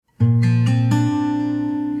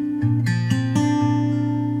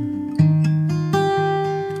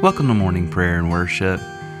Welcome to morning prayer and worship.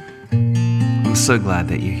 I'm so glad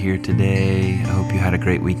that you're here today. I hope you had a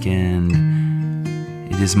great weekend.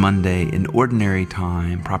 It is Monday in ordinary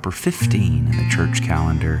time, proper 15 in the church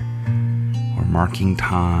calendar. We're marking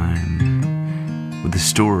time with the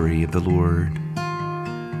story of the Lord.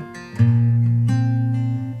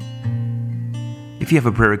 If you have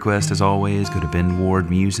a prayer request, as always, go to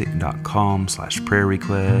benwardmusic.com/prayer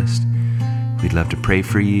request. We'd love to pray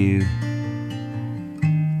for you.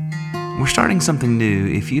 We're starting something new.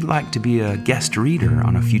 If you'd like to be a guest reader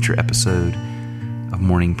on a future episode of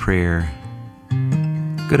Morning Prayer,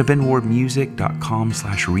 go to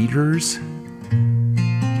benwardmusic.com/readers.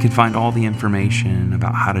 You can find all the information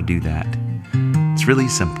about how to do that. It's really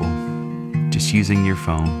simple, just using your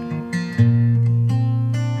phone.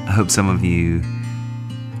 I hope some of you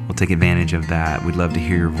will take advantage of that. We'd love to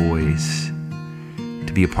hear your voice,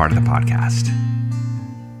 to be a part of the podcast.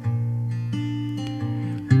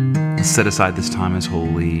 Let's set aside this time as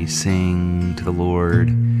holy, sing to the Lord,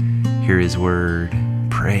 hear His word,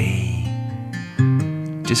 pray.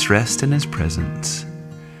 Just rest in His presence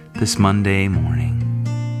this Monday morning.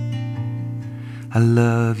 I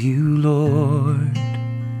love you, Lord.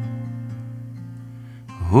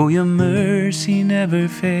 Oh, your mercy never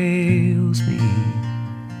fails me.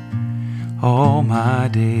 All my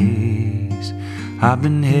days I've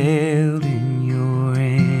been held in your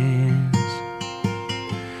hands.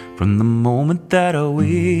 From the moment that I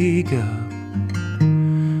wake up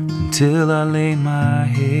until I lay my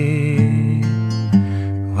head,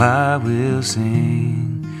 I will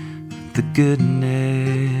sing the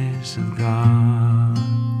goodness of God.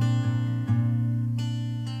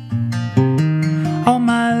 All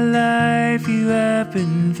my life you have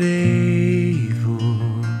been faithful.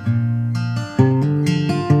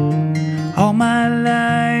 All my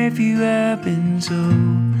life you have been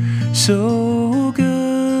so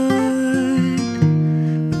good.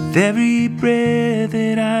 With every breath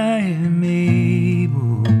that I am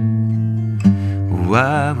able,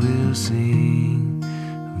 I will sing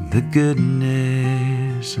the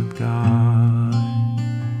goodness of God.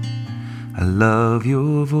 I love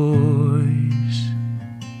your voice.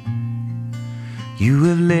 You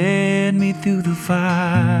have led me through the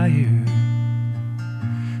fire,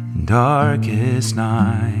 darkest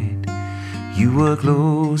night. You were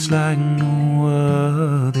close like no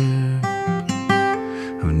other.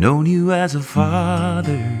 I've known you as a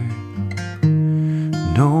father,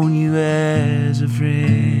 known you as a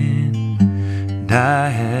friend, and I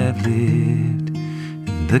have lived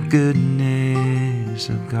in the goodness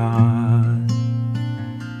of God.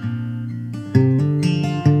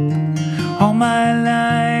 All my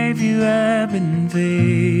life you have been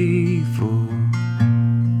faithful.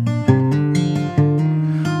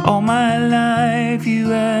 All my life you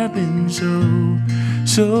have been so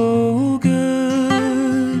good.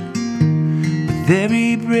 With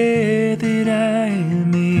every breath that I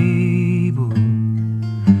am able,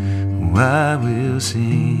 I will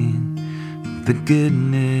sing the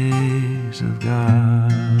goodness of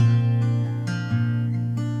God.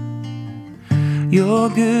 Your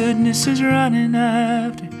goodness is running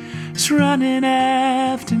after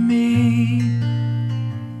me.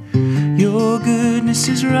 Your goodness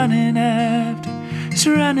is running after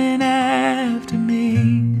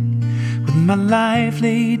me. With my life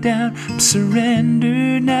laid down, I'm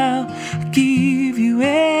surrendered now. I give you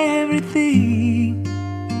everything.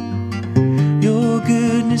 Your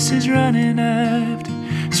goodness is running after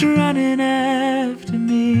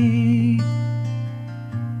me.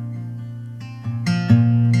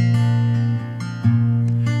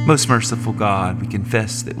 Most merciful God, we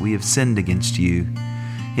confess that we have sinned against you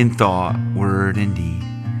in thought, word, and deed,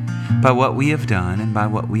 by what we have done and by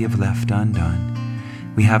what we have left undone.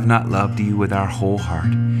 We have not loved you with our whole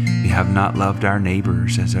heart. We have not loved our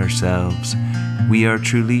neighbors as ourselves. We are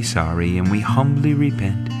truly sorry, and we humbly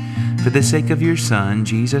repent. For the sake of your Son,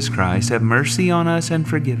 Jesus Christ, have mercy on us and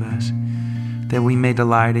forgive us, that we may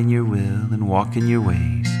delight in your will and walk in your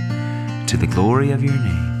ways, to the glory of your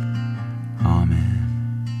name. Amen.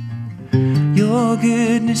 Your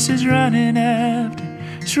goodness is running after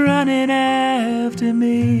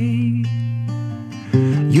me.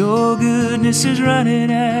 Your goodness is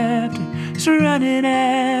running after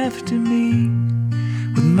me.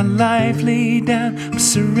 With my life laid down, I'm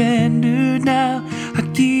surrendered now. I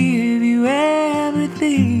give you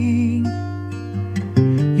everything.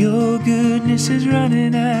 Your goodness is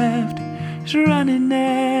running after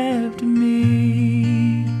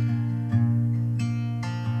me.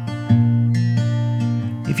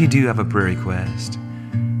 If you do have a prayer request,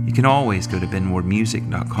 you can always go to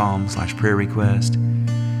benwardmusic.com/prayer request.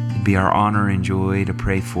 It'd be our honor and joy to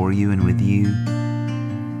pray for you and with you.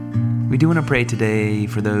 We do want to pray today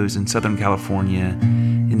for those in Southern California,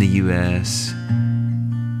 in the U.S.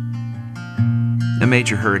 A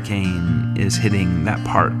major hurricane is hitting that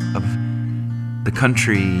part of the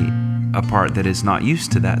country, a part that is not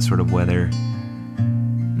used to that sort of weather.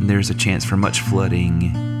 And there's a chance for much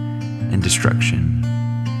flooding and destruction.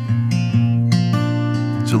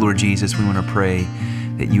 So Lord Jesus, we want to pray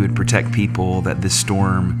that you would protect people, that this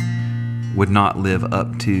storm would not live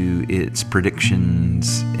up to its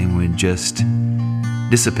predictions and would just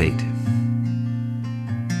dissipate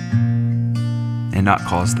and not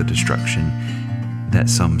cause the destruction that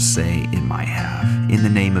some say it might have. In the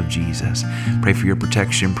name of Jesus, pray for your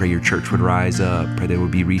protection. Pray your church would rise up. Pray there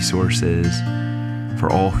would be resources for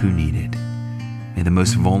all who need it. May the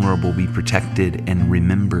most vulnerable be protected and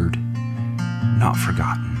remembered, not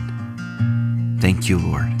forgotten. Thank you,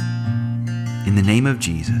 Lord. In the name of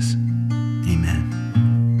Jesus, amen.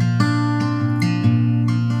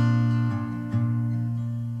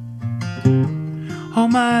 All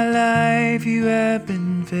my life you have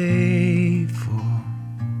been faithful.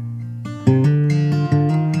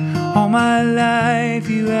 All my life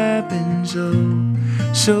you have been so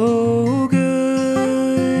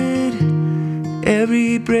good.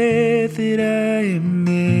 Every breath that I am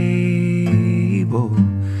able,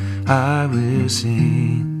 I will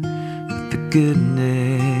sing with the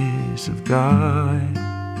goodness of God.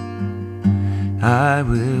 I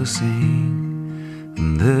will sing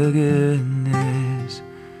the goodness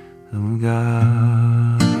of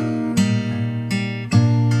God.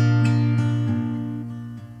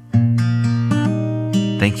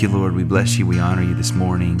 Thank you, Lord. We bless you. We honor you this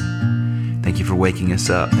morning. Thank you for waking us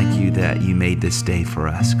up. Thank you that you made this day for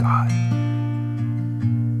us, God.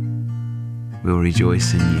 We'll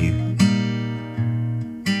rejoice in you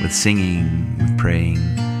with singing, with praying,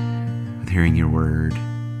 with hearing your word.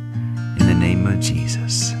 In the name of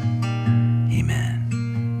Jesus, amen.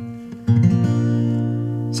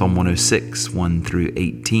 Psalm 106, 1 through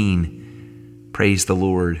 18. Praise the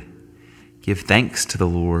Lord. Give thanks to the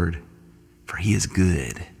Lord, for he is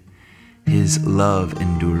good. His love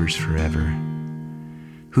endures forever.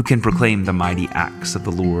 Who can proclaim the mighty acts of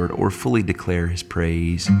the Lord or fully declare his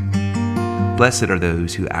praise? Blessed are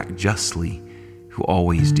those who act justly, who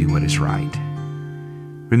always do what is right.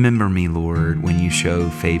 Remember me, Lord, when you show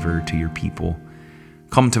favor to your people.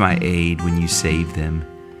 Come to my aid when you save them,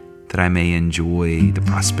 that I may enjoy the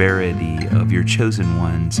prosperity of your chosen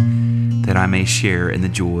ones, that I may share in the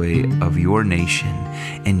joy of your nation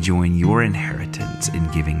and join your inheritance in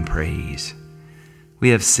giving praise. We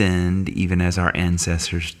have sinned even as our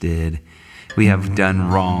ancestors did. We have done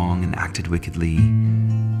wrong and acted wickedly.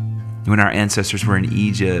 When our ancestors were in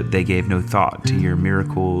Egypt, they gave no thought to your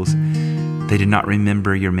miracles. They did not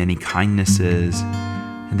remember your many kindnesses,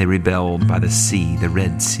 and they rebelled by the sea, the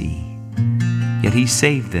Red Sea. Yet he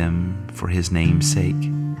saved them for his name's sake,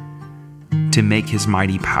 to make his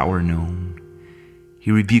mighty power known. He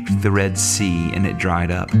rebuked the Red Sea, and it dried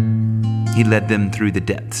up. He led them through the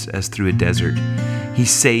depths as through a desert. He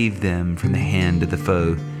saved them from the hand of the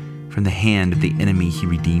foe. From the hand of the enemy he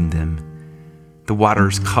redeemed them. The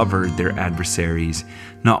waters covered their adversaries.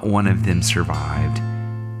 Not one of them survived.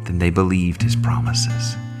 Then they believed his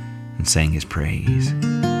promises and sang his praise.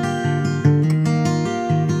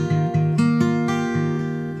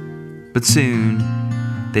 But soon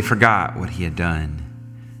they forgot what he had done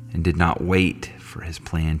and did not wait for his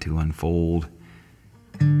plan to unfold.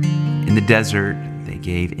 In the desert, they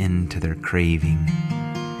gave in to their craving.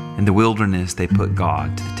 In the wilderness, they put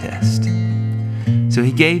God to the test. So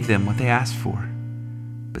he gave them what they asked for,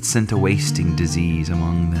 but sent a wasting disease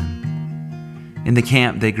among them. In the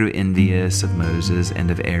camp, they grew envious of Moses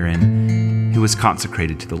and of Aaron, who was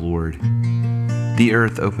consecrated to the Lord. The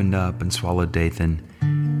earth opened up and swallowed Dathan.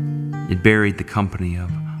 It buried the company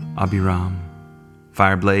of Abiram.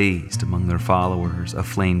 Fire blazed among their followers. A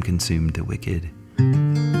flame consumed the wicked.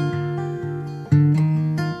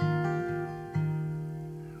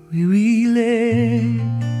 We let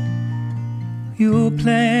your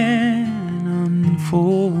plan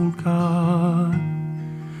unfold, God.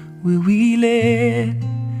 Will we let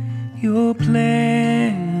your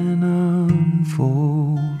plan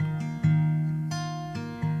unfold?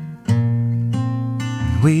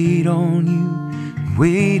 Wait on you,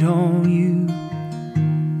 wait on you.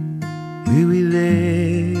 Will we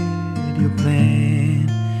let your plan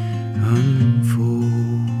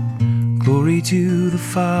unfold? Glory to the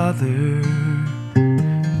Father,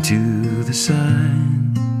 to the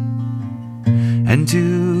Son, and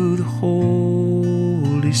to the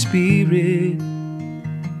Holy Spirit,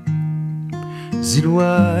 as it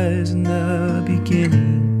was in the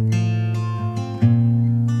beginning,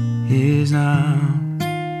 is now,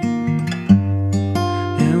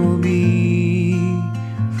 and will be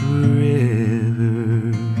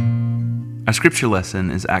forever. Our scripture lesson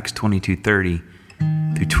is Acts 22:30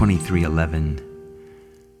 through 23:11.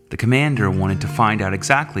 The commander wanted to find out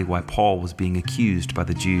exactly why Paul was being accused by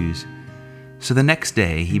the Jews. So the next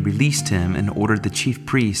day he released him and ordered the chief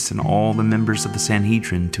priests and all the members of the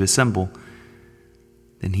Sanhedrin to assemble.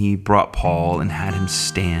 Then he brought Paul and had him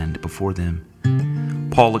stand before them.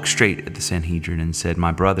 Paul looked straight at the Sanhedrin and said,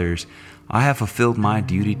 "My brothers, I have fulfilled my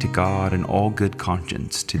duty to God in all good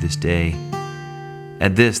conscience to this day."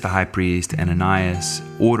 At this, the high priest Ananias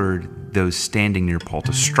ordered those standing near Paul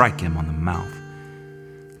to strike him on the mouth.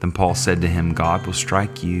 Then Paul said to him, "God will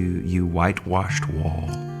strike you, you whitewashed wall.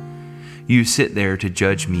 You sit there to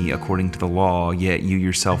judge me according to the law, yet you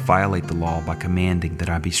yourself violate the law by commanding that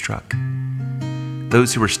I be struck."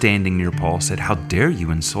 Those who were standing near Paul said, "How dare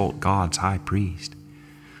you insult God's high priest?"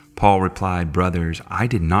 Paul replied, "Brothers, I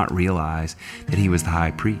did not realize that he was the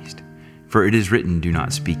high priest. For it is written, 'Do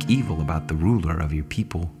not speak evil about the ruler of your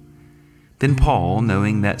people.'" Then Paul,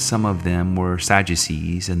 knowing that some of them were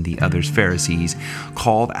Sadducees and the others Pharisees,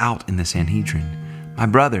 called out in the Sanhedrin, "My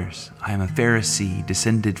brothers, I am a Pharisee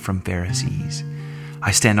descended from Pharisees.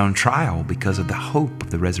 I stand on trial because of the hope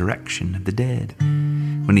of the resurrection of the dead."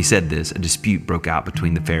 When he said this, a dispute broke out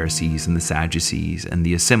between the Pharisees and the Sadducees, and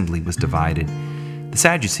the assembly was divided. The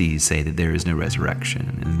Sadducees say that there is no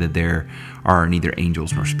resurrection and that there are neither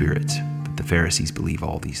angels nor spirits, but the Pharisees believe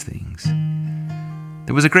all these things.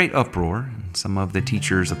 There was a great uproar, and some of the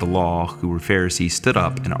teachers of the law who were Pharisees stood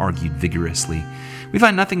up and argued vigorously. "We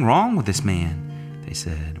find nothing wrong with this man," they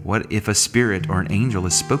said. "What if a spirit or an angel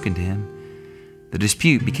has spoken to him?" The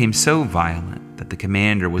dispute became so violent that the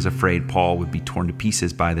commander was afraid Paul would be torn to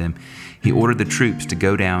pieces by them. He ordered the troops to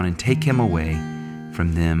go down and take him away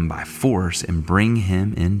from them by force and bring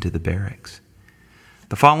him into the barracks.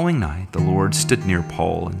 The following night, the Lord stood near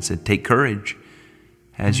Paul and said, "Take courage.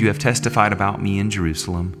 As you have testified about me in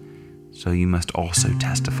Jerusalem, so you must also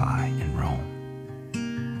testify in Rome."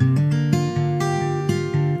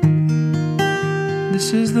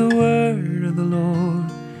 This is the word of the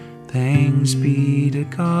Lord. Thanks be to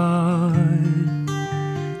God.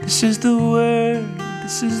 This is the word,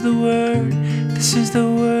 this is the word, this is the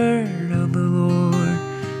word of the Lord.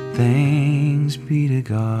 Thanks be to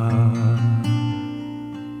God.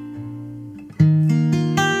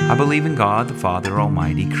 I believe in God, the Father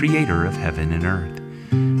Almighty, creator of heaven and earth.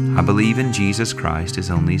 I believe in Jesus Christ, his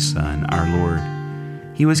only Son, our Lord.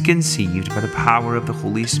 He was conceived by the power of the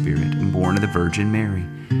Holy Spirit and born of the Virgin Mary.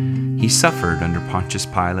 He suffered under Pontius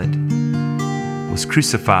Pilate, was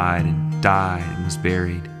crucified and died and was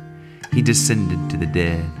buried. He descended to the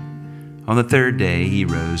dead. On the third day he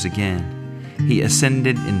rose again. He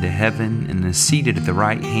ascended into heaven and is seated at the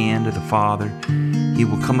right hand of the Father. He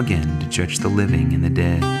will come again to judge the living and the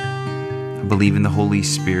dead. I believe in the Holy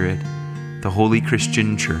Spirit, the holy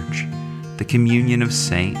Christian Church, the communion of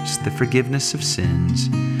saints, the forgiveness of sins,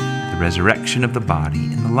 the resurrection of the body,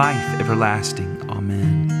 and the life everlasting.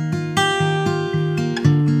 Amen.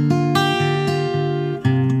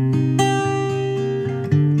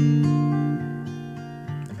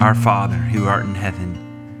 Our Father, who art in heaven,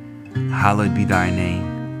 hallowed be thy name.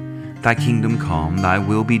 Thy kingdom come, thy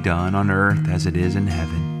will be done on earth as it is in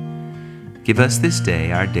heaven. Give us this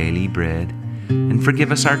day our daily bread, and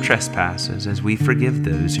forgive us our trespasses as we forgive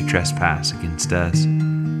those who trespass against us.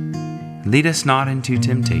 Lead us not into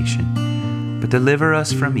temptation, but deliver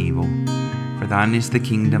us from evil. For thine is the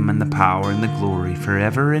kingdom and the power and the glory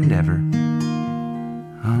forever and ever.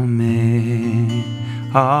 Amen.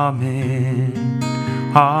 Amen.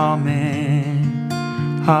 Amen.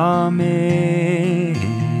 Amen.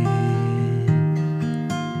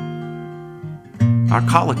 Our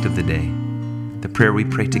collect of the day, the prayer we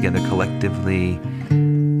pray together collectively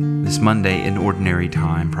this Monday in ordinary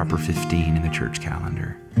time, proper 15 in the church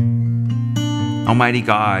calendar. Almighty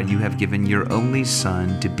God, you have given your only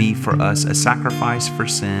Son to be for us a sacrifice for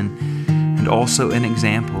sin and also an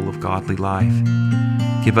example of godly life.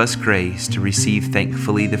 Give us grace to receive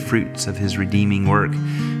thankfully the fruits of his redeeming work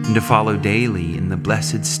and to follow daily in the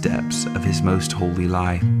blessed steps of his most holy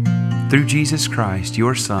life. Through Jesus Christ,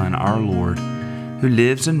 your Son, our Lord, who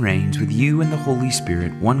lives and reigns with you and the Holy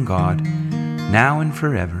Spirit, one God, now and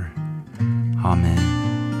forever. Amen.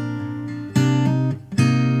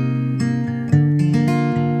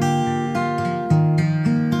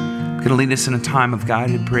 I'm going to lead us in a time of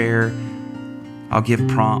guided prayer. I'll give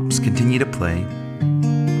prompts. Continue to play.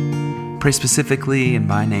 Pray specifically and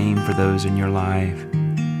by name for those in your life.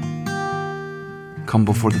 come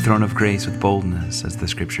before the throne of grace with boldness, as the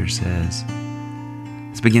scripture says.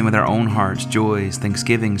 Let's begin with our own hearts, joys,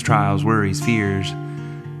 thanksgivings, trials, worries, fears.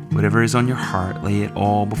 Whatever is on your heart, lay it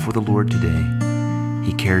all before the Lord today.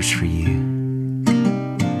 He cares for you.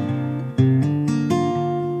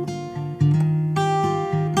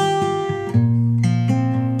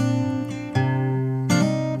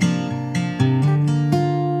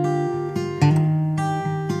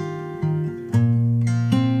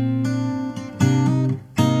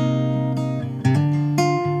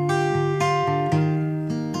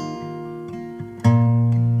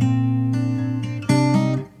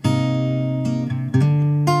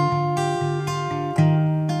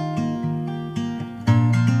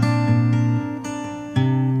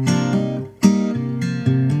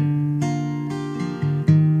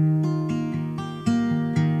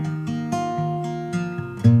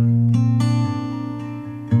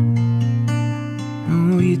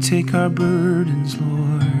 You take our burdens,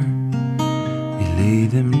 Lord, we lay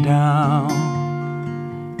them down,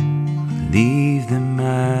 leave them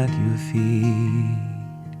at your feet.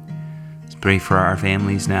 Let's pray for our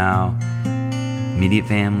families now, immediate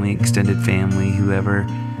family, extended family, whoever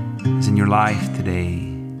is in your life today,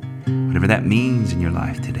 whatever that means in your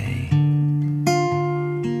life today.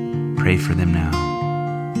 Pray for them now.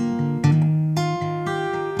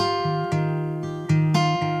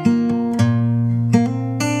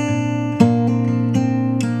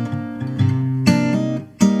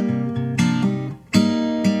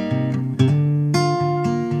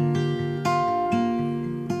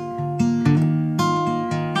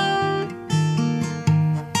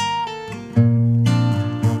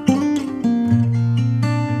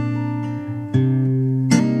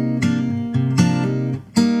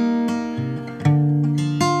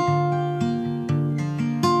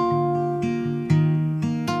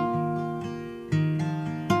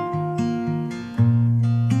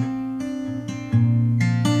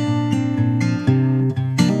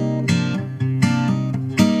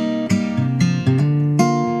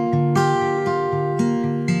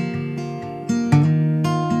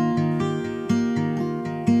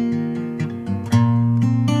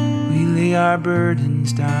 Our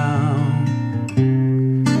burdens down,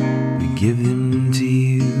 we give them to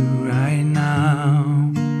you right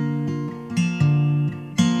now.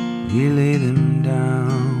 We lay them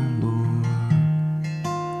down, Lord.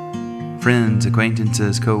 Friends,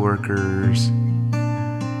 acquaintances, co-workers,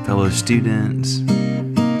 fellow students,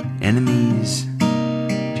 enemies.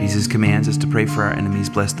 Jesus commands us to pray for our enemies,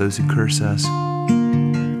 bless those who curse us.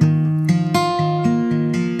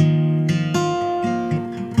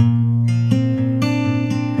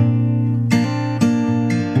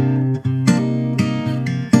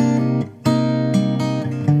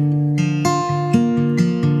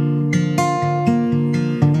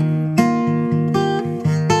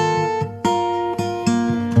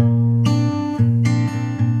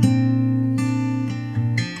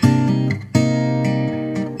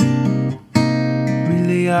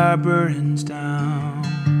 Our burdens down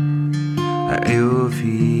at your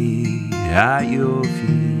feet,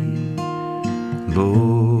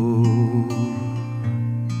 Lord,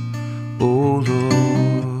 oh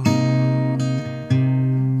Lord.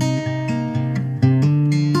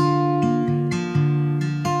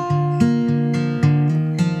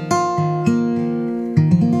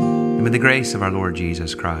 And may the grace of our Lord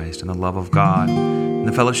Jesus Christ and the love of God and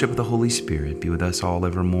the fellowship of the Holy Spirit be with us all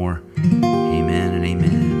evermore. Amen and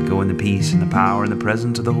amen. Go in the peace and the power and the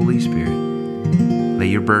presence of the Holy Spirit. Lay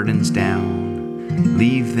your burdens down.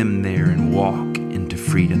 Leave them there and walk into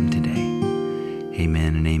freedom today.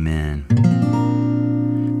 Amen and amen.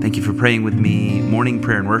 Thank you for praying with me. Morning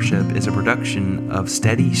Prayer and Worship is a production of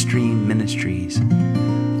Steady Stream Ministries, a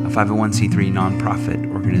 501c3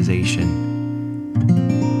 nonprofit organization.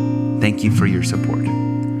 Thank you for your support.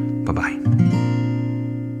 Bye-bye.